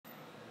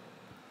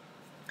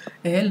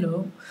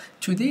Hello,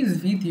 today's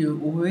video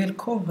will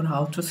cover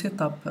how to set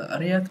up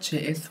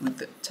React.js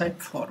with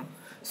Typeform.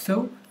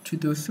 So, to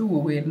do so,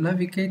 we will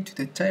navigate to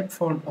the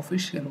Typeform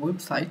official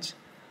website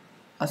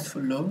as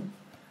follow.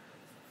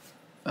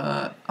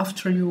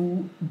 After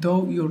you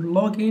do your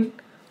login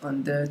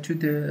and to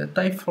the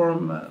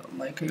Typeform,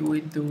 like I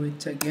will do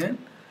it again,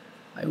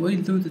 I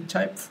will do the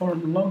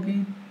Typeform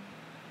login.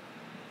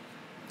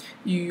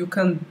 You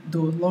can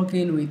do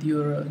login with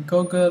your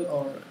Google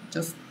or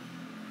just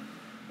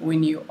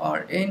when you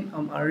are in.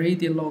 I'm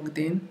already logged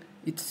in.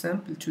 It's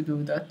simple to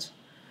do that.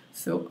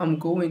 So I'm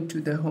going to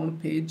the home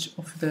page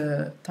of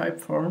the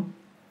Typeform.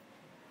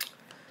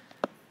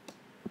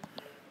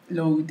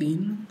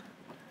 Loading.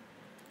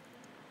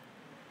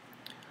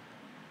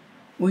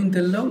 When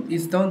the load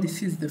is done,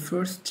 this is the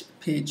first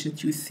page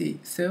that you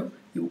see. So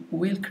you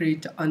will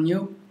create a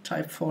new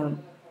Typeform.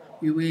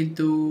 We will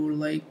do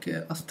like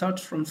a start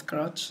from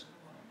scratch.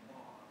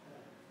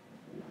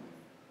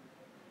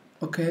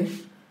 Okay.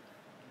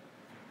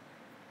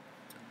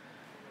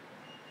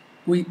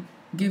 We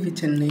give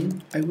it a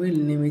name. I will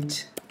name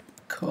it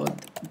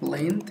code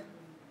blend.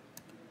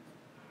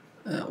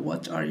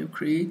 What are you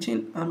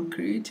creating? I'm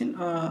creating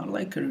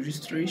like a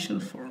registration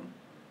form.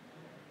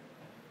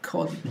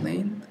 Code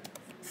blend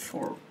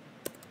form.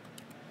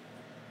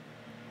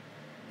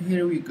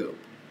 Here we go.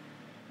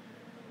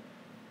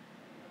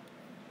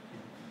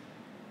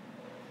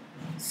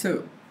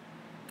 So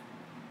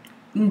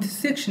in this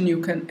section you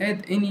can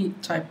add any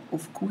type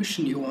of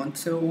question you want.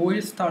 So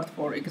we'll start,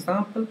 for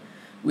example,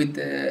 with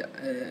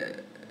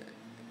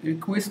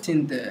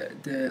requesting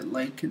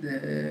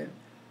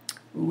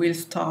we'll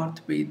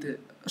start with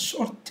a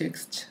short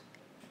text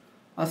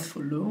as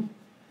follow.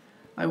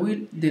 I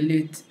will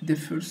delete the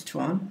first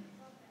one.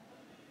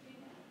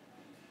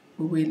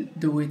 We will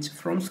do it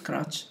from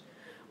scratch.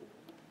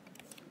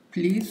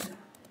 Please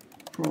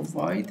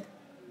provide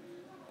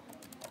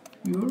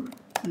your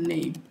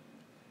name,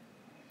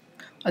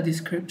 a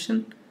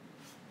description.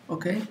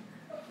 Okay,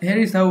 here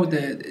is how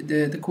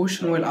the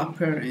question will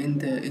appear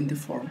in the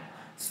form.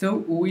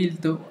 So we'll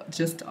do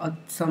just add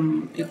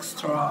some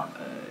extra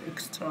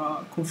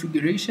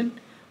configuration.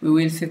 We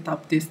will set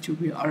up this to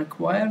be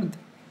required.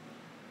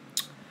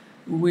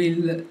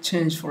 We'll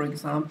change, for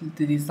example,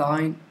 the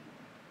design.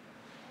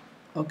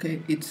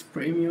 Okay, it's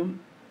premium,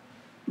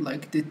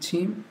 like the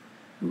theme.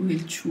 We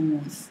will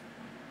choose.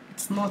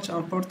 It's not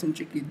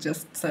important. It's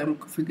just some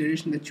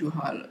configuration that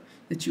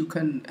you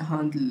can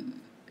handle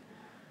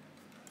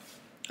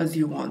as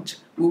you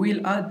want. We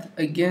will add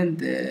again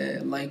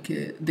the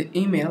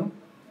email.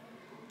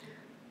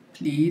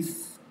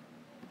 Please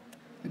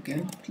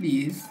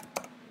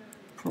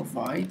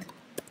provide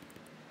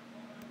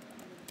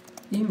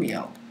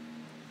email.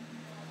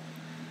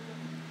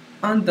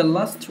 And the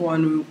last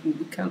one, we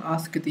can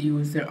ask the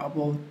user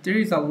about. There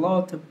is a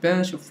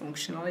bunch of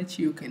functionality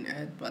you can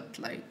add, but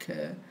like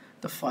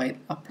the file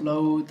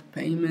upload,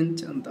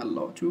 payment, and a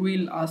lot. We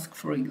will ask,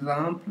 for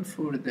example,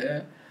 for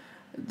the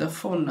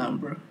phone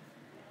number,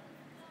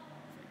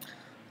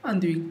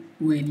 and we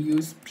will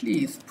use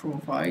please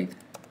provide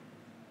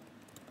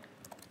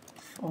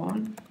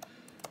phone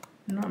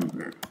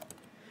number.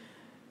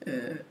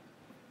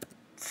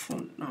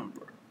 Phone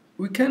number.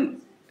 We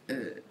can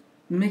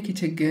make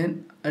it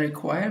again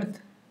required.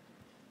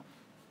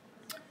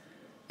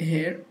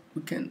 Here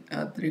we can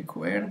add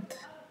required.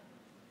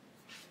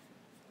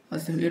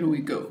 So here we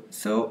go.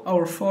 So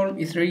our form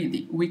is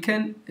ready. We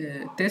can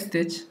test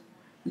it.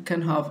 We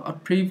can have a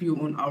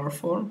preview on our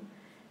form.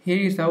 Here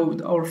is how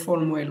our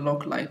form will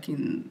look like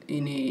when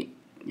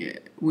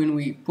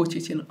we put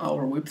it in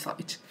our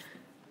website.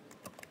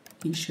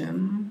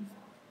 Hisham.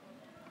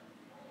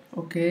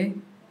 Okay.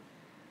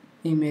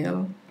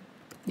 Email.com.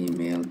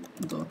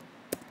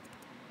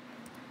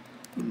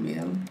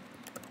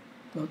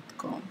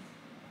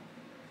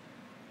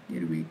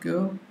 Here we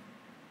go.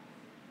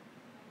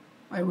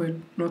 I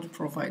will not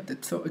provide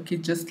that. So okay,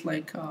 just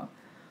like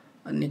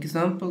an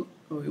example,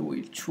 we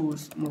will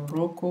choose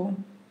Morocco,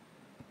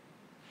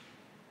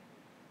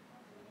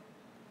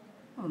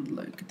 and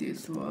like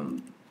this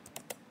one.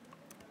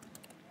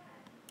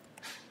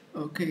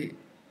 Okay,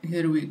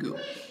 here we go.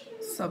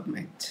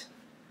 Submit.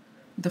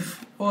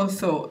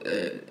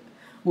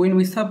 When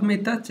we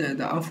submit that,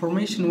 the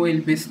information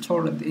will be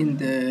stored in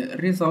the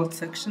result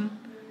section.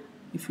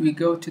 If we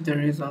go to the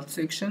result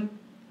section,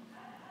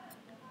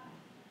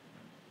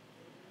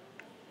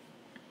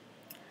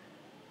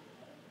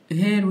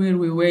 here we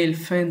will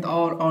find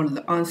all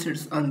the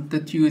answers and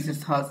that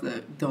users has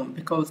done,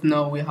 because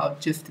now we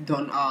have just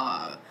done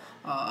a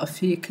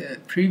fake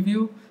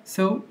preview.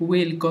 So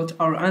we'll got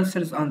our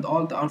answers and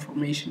all the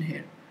information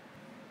here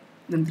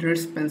and the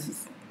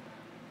responses.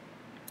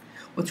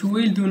 What we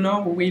will do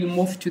now, we will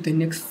move to the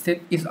next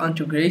step, is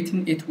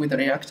integrating it with the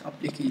React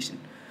application.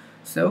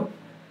 So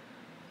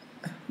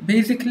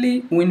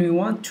basically, when we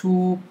want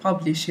to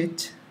publish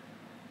it,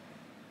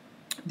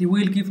 they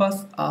will give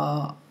us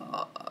a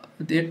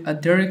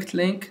direct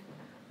link,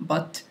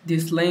 but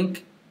this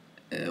link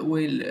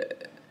will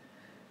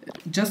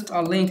just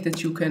a link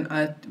that you can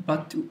add,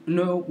 but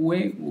no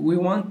way we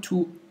want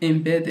to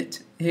embed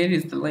it. Here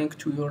is the link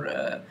to your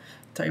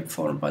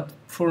Typeform, but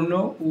for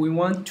now we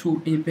want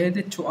to embed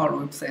it to our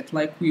website,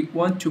 like we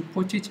want to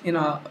put it in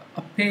a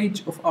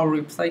page of our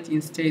website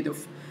instead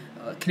of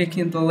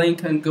clicking the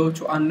link and go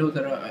to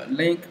another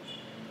link.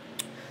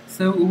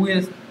 So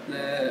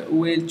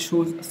we'll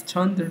choose a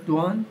standard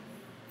one.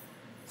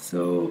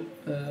 So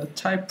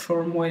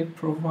Typeform will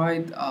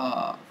provide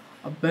a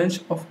bunch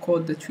of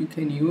code that we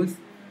can use,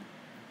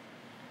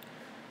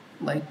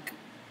 like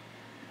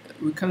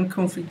we can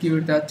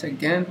configure that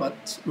again,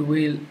 but we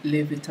will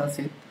leave it as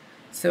it.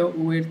 So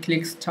we will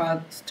click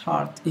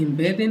start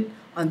embedding,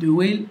 and we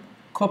will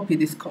copy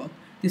this code.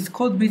 This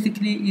code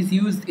basically is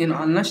used in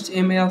an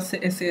HTML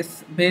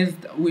CSS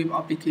based web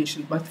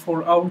application, but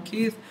for our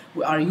case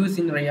we are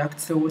using React.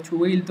 So what we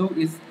will do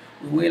is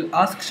we will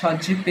ask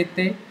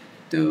ChatGPT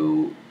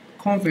to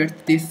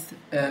convert this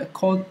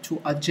code to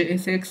a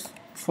JSX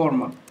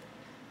format.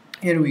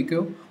 Here we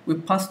go, we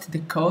passed the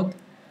code,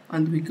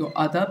 and we go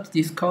adapt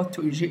this code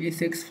to a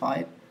JSX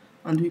file,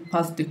 and we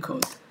pass the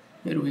code.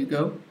 Here we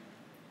go.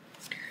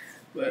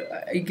 Well,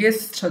 I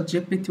guess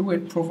ChatGPT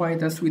will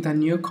provide us with a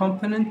new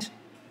component.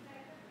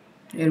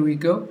 Here we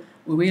go,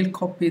 we will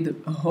copy the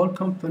whole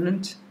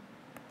component.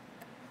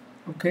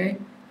 Okay,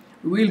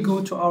 we will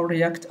go to our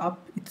React app.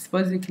 It's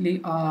basically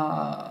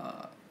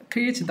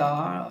create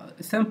the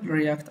simple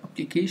React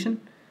application.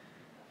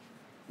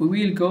 We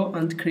will go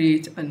and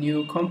create a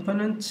new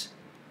component.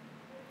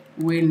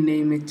 We'll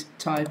name it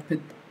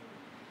Typeform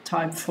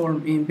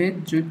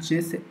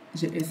Embed.jsx.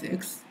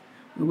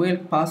 We will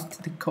pass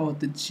the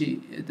code that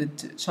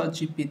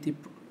ChatGPT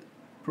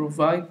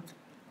provide.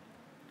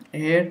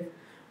 Here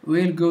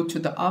we'll go to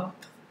the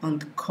app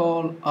and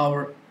call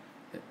our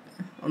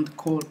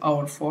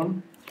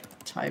form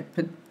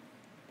Typeform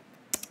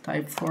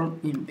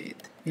Embed.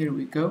 Here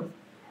we go,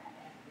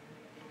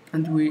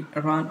 and we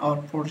run our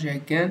project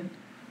again.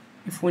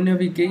 If we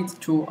navigate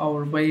to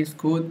our base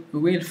code, we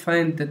will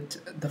find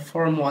that the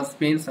form was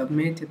being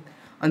submitted,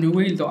 and we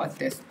will do a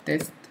test.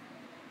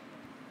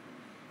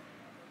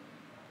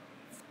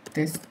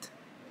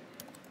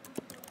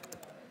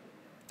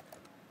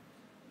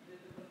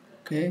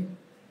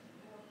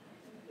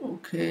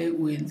 Okay,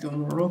 we'll do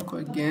Morocco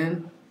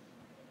again.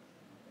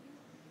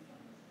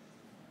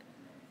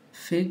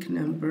 Fake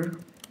number.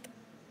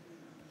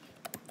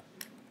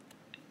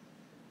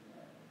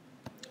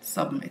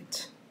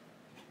 Submit.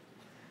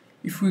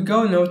 If we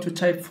go now to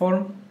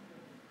Typeform,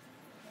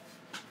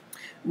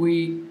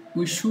 we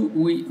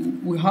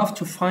have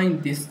to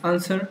find this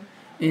answer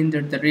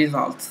under the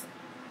results.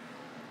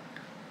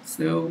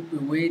 So we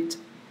wait.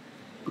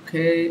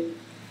 Okay,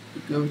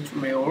 we go to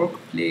my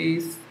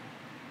workplace.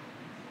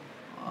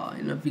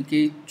 I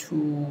navigate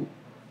to.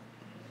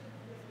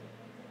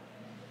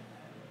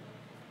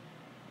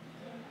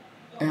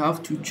 I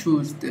have to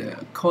choose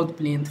the code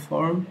blend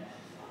form.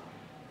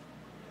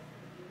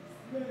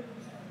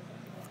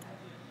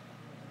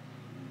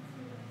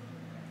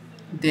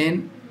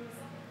 Then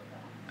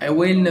I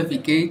will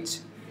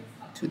navigate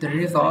to the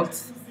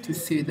results to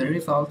see the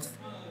results.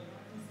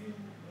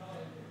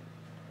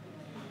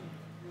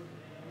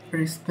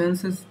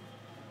 Responses,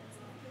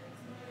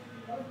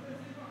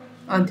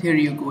 and here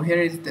you go.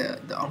 Here is the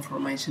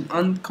information,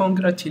 and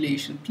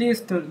congratulations.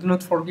 Please do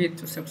not forget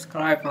to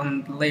subscribe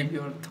and leave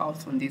your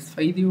thoughts on this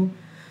video.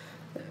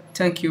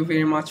 Thank you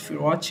very much for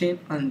watching,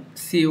 and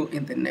see you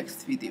in the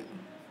next video.